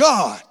comes to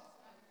God.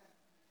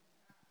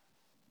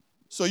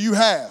 So you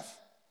have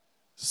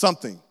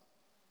something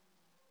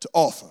to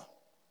offer,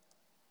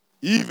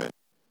 even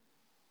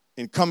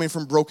in coming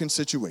from broken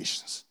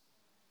situations.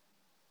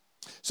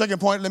 Second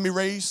point let me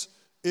raise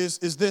is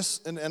this,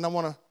 and I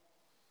want to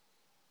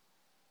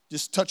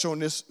just touch on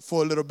this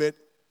for a little bit.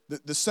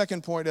 The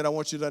second point that I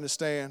want you to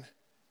understand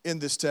in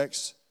this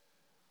text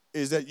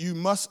is that you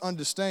must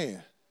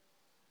understand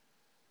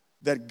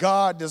that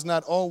God does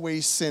not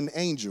always send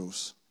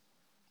angels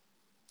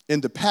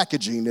in the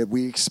packaging that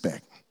we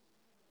expect.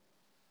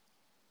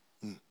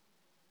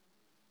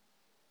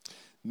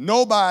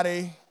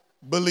 Nobody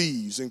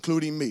believes,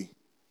 including me,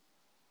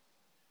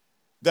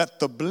 that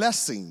the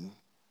blessing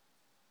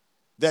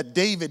that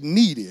David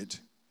needed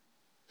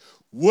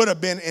would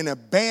have been an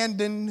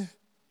abandoned,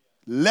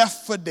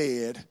 left for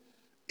dead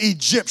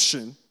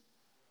Egyptian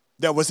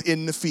that was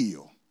in the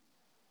field.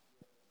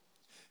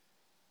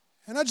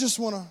 And I just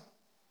want to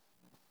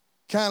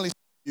kindly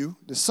tell you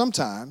that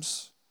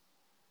sometimes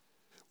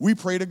we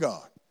pray to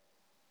God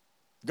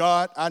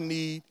God, I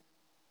need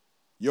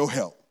your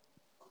help.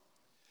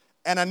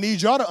 And I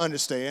need y'all to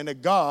understand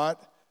that God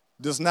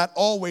does not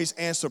always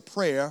answer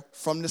prayer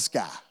from the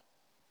sky.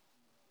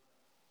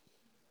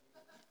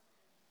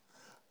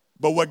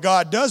 But what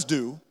God does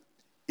do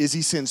is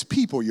he sends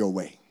people your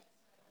way.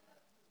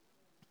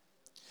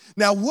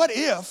 Now, what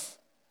if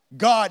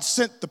God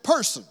sent the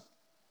person,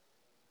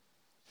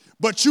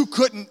 but you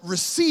couldn't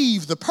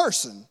receive the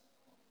person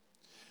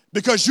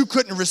because you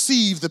couldn't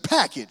receive the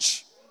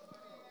package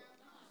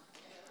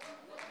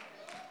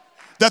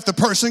that the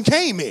person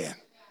came in?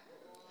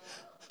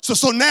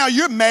 So now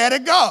you're mad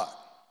at God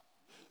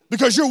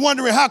because you're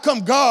wondering how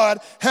come God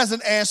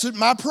hasn't answered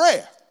my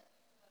prayer.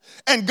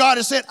 And God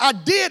has said, I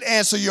did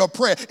answer your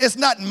prayer. It's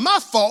not my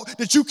fault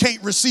that you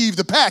can't receive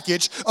the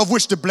package of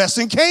which the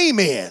blessing came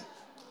in.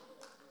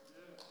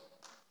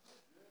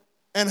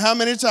 And how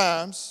many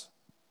times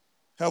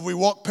have we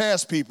walked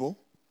past people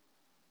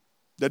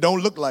that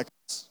don't look like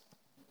us,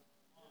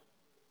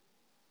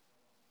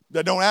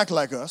 that don't act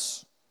like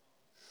us,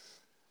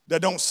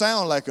 that don't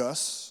sound like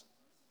us,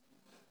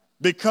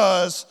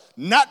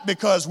 not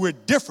because we're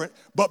different,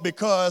 but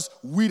because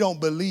we don't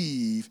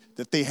believe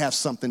that they have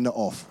something to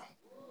offer.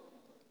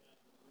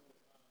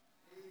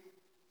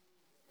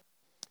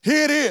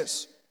 Here it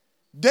is.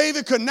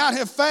 David could not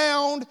have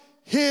found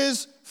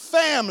his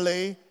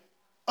family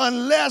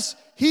unless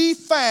he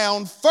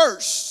found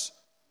first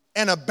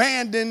an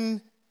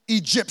abandoned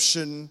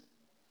Egyptian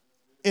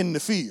in the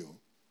field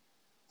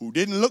who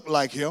didn't look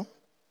like him,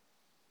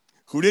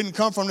 who didn't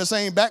come from the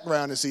same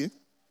background as him,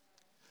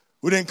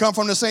 who didn't come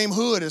from the same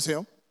hood as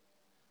him.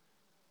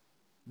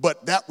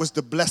 But that was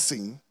the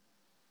blessing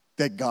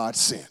that God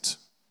sent.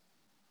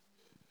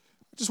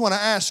 I just want to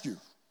ask you,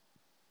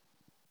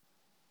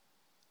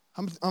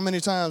 how many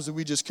times do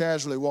we just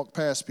casually walk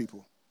past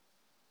people?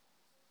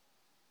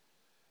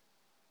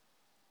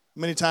 How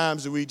many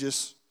times do we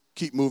just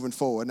keep moving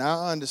forward?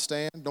 Now, I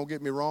understand, don't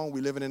get me wrong, we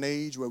live in an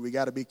age where we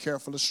got to be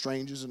careful of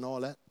strangers and all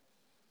that.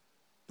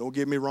 Don't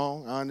get me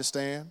wrong, I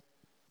understand.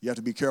 You have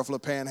to be careful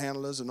of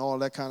panhandlers and all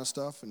that kind of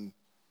stuff, and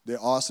there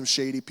are some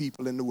shady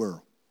people in the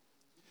world.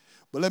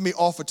 But let me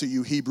offer to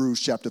you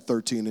Hebrews chapter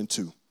 13 and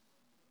 2.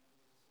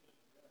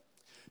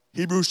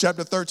 Hebrews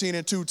chapter 13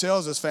 and 2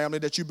 tells us, family,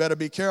 that you better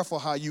be careful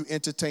how you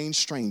entertain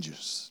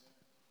strangers,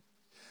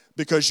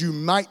 because you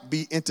might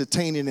be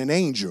entertaining an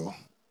angel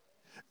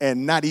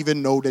and not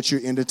even know that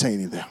you're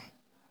entertaining them.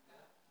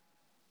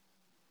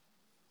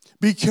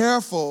 Be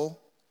careful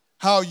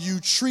how you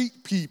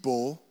treat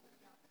people,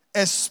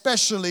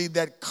 especially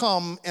that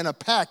come in a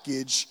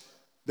package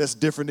that's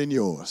different than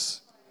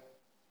yours.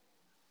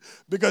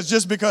 Because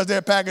just because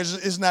their package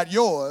is not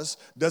yours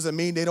doesn't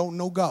mean they don't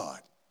know God.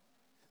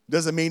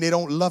 Doesn't mean they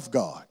don't love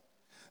God.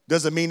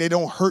 Doesn't mean they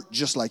don't hurt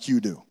just like you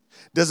do.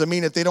 Doesn't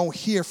mean that they don't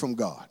hear from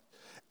God.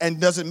 And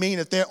doesn't mean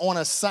that they're on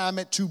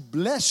assignment to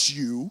bless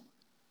you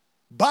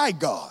by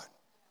God.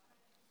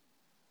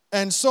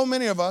 And so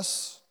many of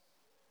us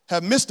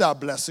have missed our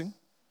blessing,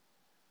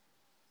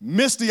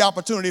 missed the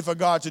opportunity for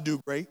God to do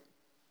great,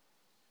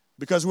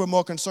 because we're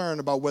more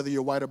concerned about whether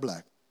you're white or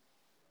black.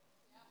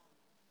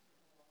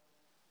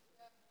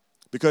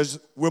 Because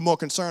we're more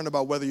concerned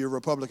about whether you're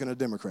Republican or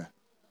Democrat.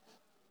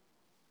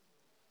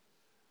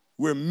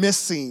 We're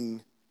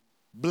missing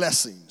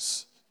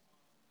blessings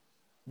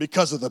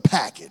because of the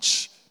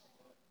package.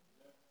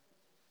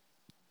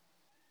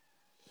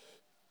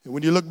 And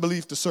when you look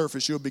beneath the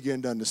surface, you'll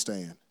begin to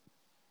understand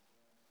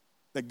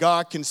that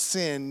God can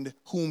send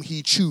whom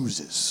he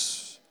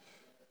chooses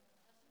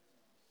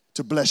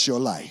to bless your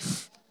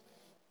life.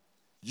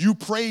 You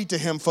prayed to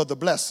him for the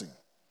blessing.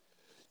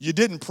 You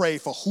didn't pray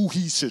for who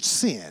he should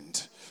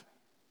send.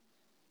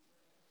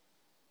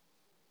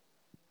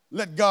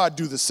 Let God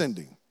do the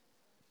sending.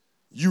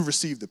 You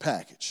receive the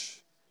package.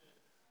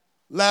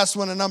 Last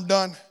one, and I'm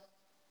done.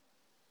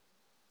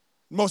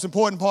 The most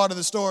important part of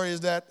the story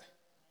is that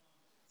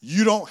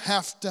you don't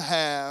have to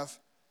have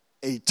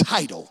a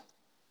title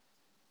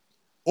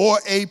or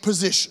a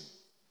position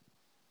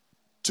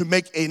to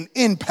make an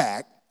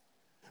impact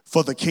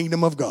for the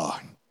kingdom of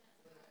God.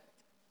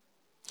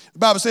 The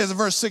Bible says in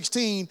verse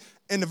 16,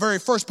 in the very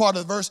first part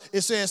of the verse,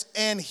 it says,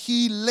 and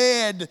he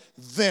led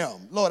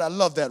them. Lord, I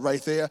love that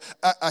right there.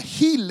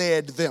 He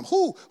led them.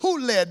 Who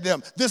led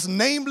them? This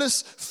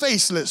nameless,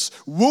 faceless,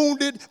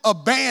 wounded,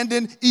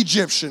 abandoned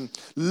Egyptian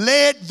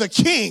led the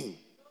king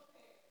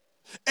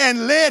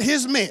and led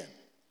his men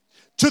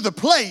to the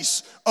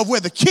place of where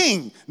the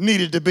king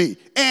needed to be.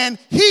 And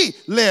he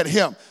led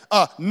him.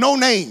 No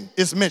name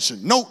is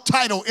mentioned. No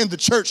title in the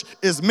church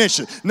is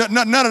mentioned. None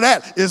of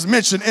that is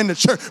mentioned in the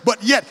church.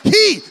 But yet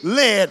he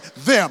led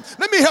them.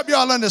 Let me help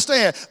y'all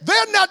understand.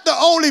 They're not the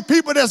only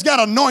people that's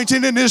got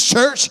anointing in this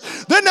church.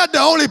 They're not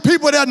the only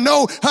people that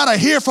know how to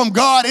hear from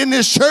God in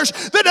this church.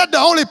 They're not the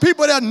only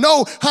people that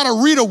know how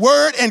to read a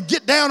word and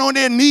get down on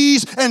their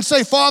knees and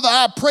say, Father,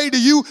 I pray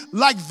to you.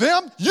 Like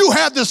them, you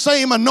have the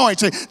same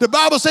anointing. The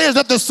Bible says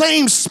that the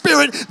same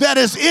spirit that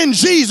is in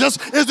Jesus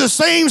is the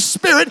same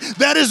spirit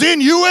that is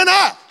in you and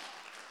I.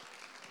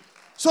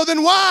 So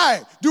then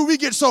why do we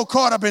get so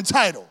caught up in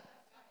title?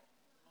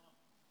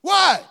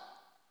 Why?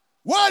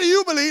 Why do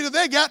you believe that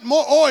they got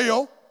more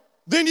oil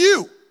than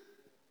you?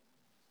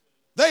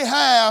 They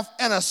have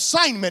an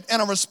assignment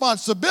and a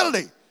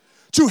responsibility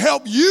to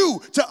help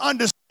you to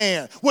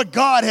understand what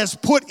God has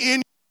put in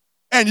you.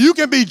 And you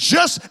can be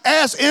just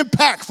as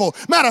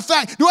impactful. Matter of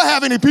fact, do I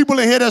have any people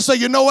in here that say,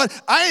 you know what?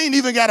 I ain't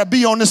even got to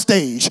be on the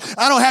stage.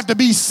 I don't have to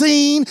be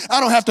seen.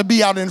 I don't have to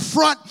be out in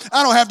front.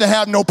 I don't have to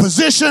have no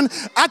position.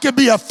 I can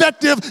be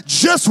effective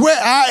just where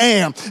I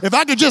am. If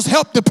I could just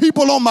help the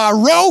people on my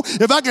row,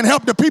 if I can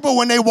help the people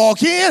when they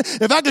walk in,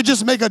 if I could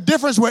just make a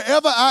difference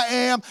wherever I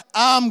am,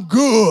 I'm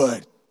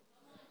good.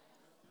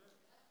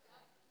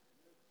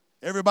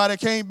 Everybody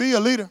can't be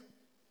a leader,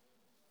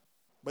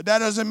 but that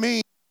doesn't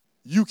mean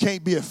you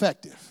can't be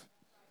effective.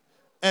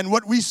 And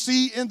what we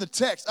see in the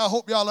text, I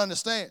hope y'all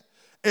understand,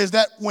 is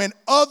that when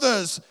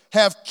others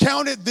have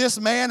counted this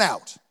man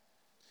out,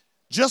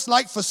 just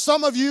like for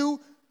some of you,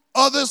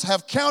 others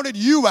have counted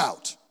you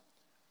out,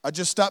 I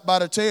just stopped by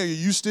to tell you,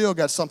 you still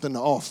got something to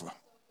offer.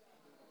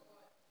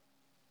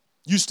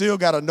 You still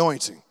got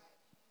anointing.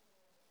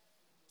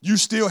 You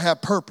still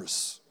have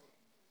purpose.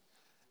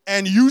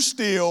 And you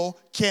still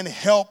can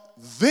help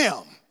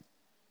them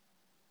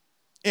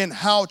in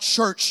how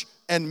church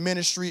and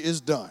ministry is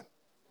done.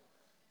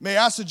 May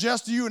I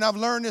suggest to you, and I've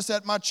learned this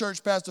at my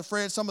church, Pastor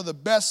Fred, some of the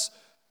best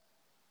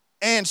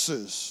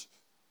answers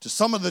to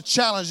some of the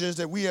challenges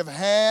that we have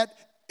had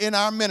in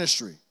our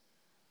ministry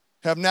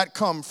have not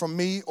come from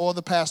me or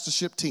the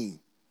pastorship team.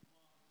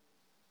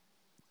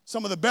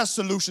 Some of the best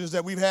solutions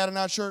that we've had in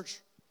our church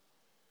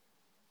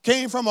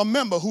came from a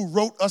member who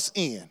wrote us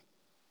in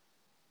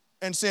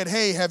and said,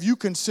 hey, have you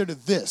considered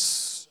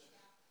this?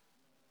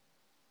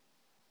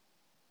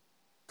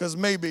 Because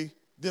maybe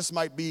this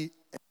might be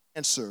an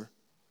answer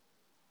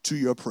to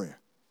your prayer.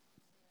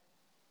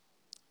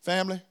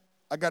 Family,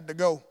 I got to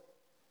go.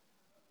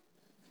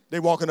 They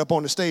walking up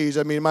on the stage.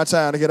 I mean, my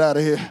time to get out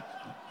of here.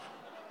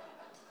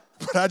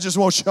 But I just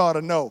want y'all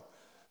to know,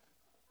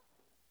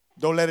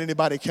 don't let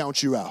anybody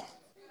count you out.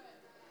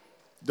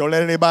 Don't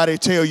let anybody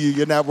tell you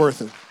you're not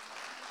worth it.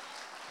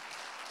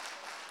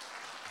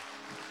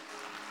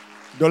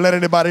 Don't let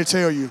anybody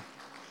tell you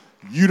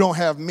you don't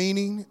have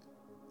meaning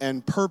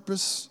and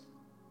purpose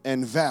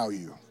and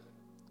value.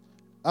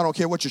 I don't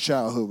care what your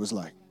childhood was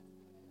like.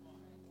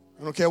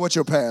 I don't care what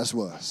your past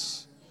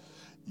was.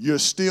 You're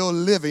still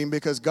living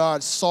because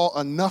God saw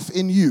enough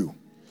in you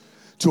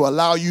to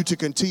allow you to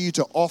continue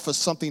to offer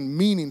something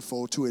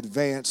meaningful to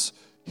advance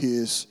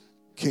his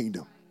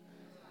kingdom.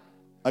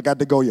 I got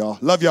to go, y'all.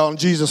 Love y'all in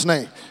Jesus'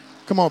 name.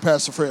 Come on,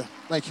 Pastor Fred.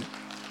 Thank you.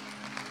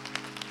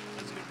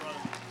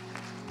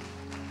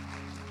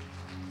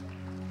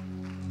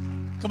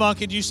 Come on,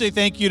 could you say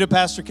thank you to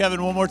Pastor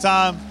Kevin one more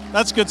time?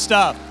 That's good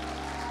stuff.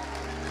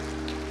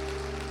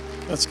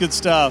 That's good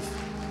stuff.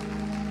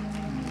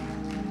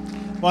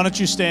 Why don't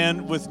you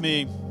stand with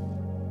me?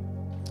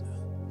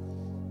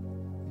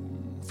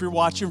 If you're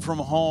watching from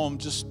home,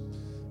 just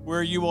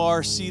where you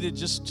are seated,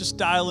 just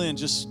dial in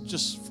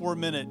just for a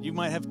minute. You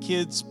might have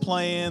kids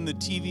playing, the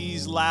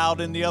TV's loud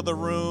in the other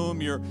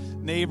room, your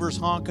neighbors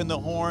honking the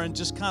horn.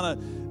 Just kind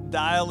of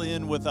dial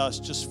in with us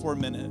just for a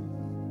minute.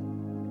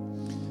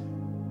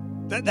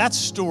 That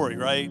story,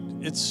 right?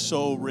 It's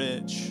so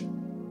rich.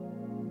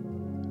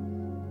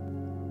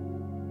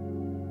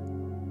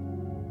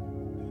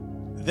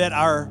 That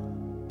our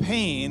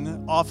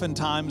pain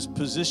oftentimes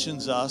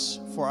positions us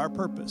for our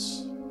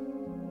purpose.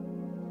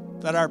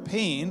 That our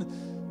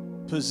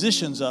pain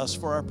positions us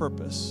for our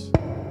purpose.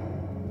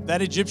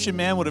 That Egyptian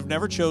man would have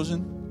never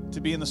chosen to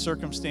be in the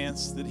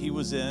circumstance that he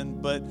was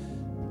in, but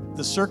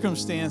the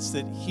circumstance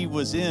that he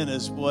was in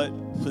is what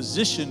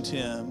positioned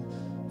him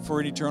for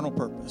an eternal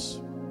purpose.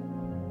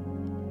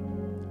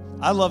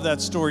 I love that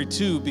story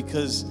too,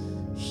 because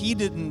he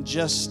didn't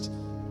just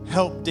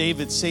help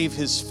David save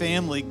his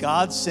family.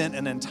 God sent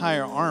an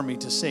entire army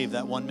to save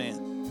that one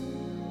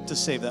man. To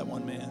save that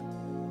one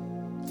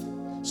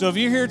man. So if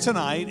you're here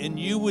tonight and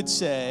you would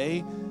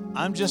say,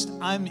 I'm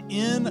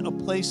in a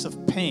place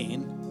of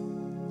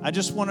pain, I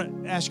just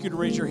want to ask you to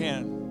raise your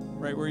hand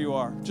right where you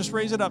are. Just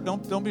raise it up.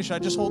 Don't be shy.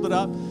 Just hold it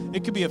up.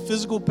 It could be a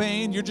physical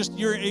pain.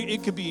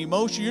 It could be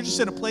emotion. You're just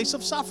in a place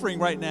of suffering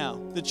right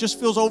now that just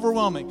feels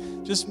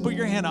overwhelming. Just put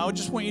your hand out. I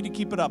just want you to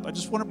keep it up. I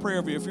just want to pray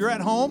over you. If you're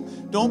at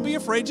home, don't be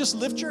afraid. Just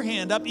lift your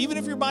hand up. Even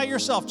if you're by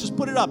yourself, just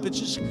put it up. It's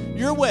just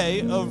your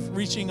way of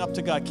reaching up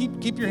to God.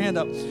 Keep your hand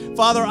up.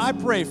 Father, I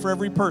pray for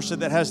every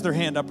person that has their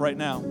hand up right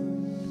now.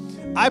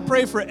 I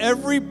pray for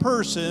every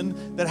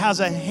person that has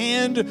a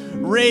hand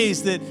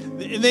raised that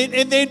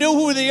they know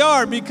who they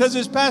are, because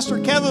as Pastor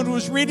Kevin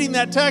was reading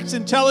that text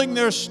and telling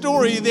their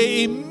story,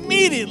 they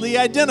immediately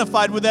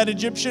identified with that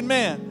Egyptian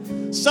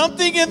man.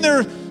 Something in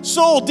their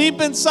soul deep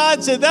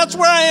inside said, that's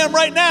where I am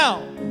right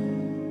now.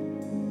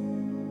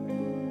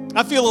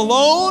 I feel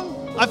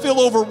alone. I feel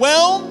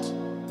overwhelmed.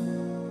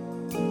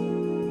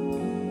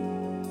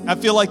 I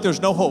feel like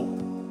there's no hope.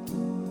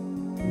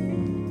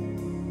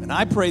 And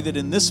I pray that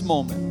in this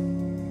moment,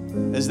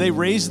 as they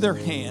raise their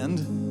hand,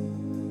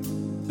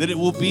 that it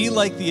will be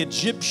like the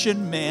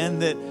Egyptian man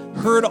that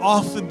heard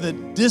off in the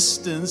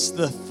distance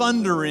the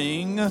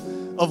thundering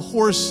of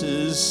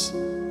horses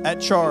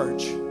at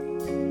charge.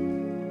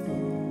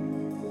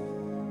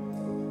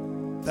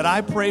 That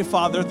I pray,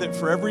 Father, that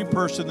for every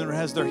person that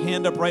has their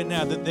hand up right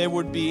now, that there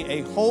would be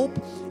a hope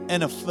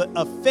and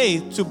a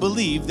faith to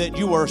believe that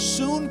you are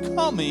soon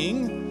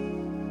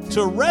coming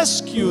to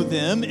rescue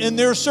them in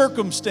their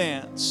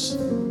circumstance.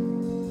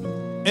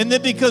 And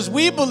that because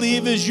we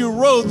believe, as you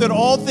wrote, that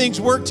all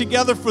things work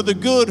together for the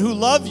good who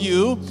love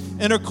you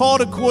and are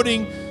called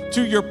according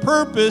to your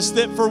purpose,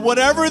 that for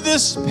whatever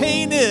this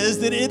pain is,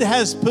 that it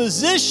has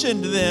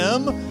positioned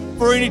them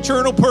for an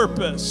eternal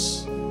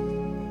purpose.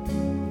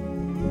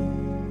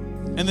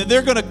 And that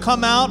they're going to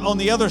come out on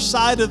the other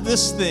side of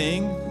this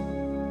thing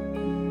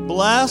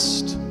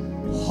blessed,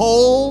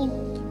 whole,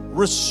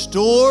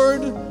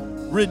 restored,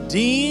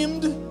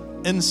 redeemed,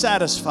 and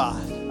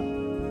satisfied.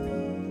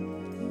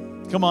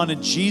 Come on,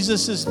 in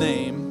Jesus'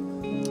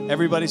 name,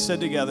 everybody said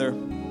together,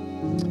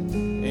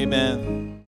 amen.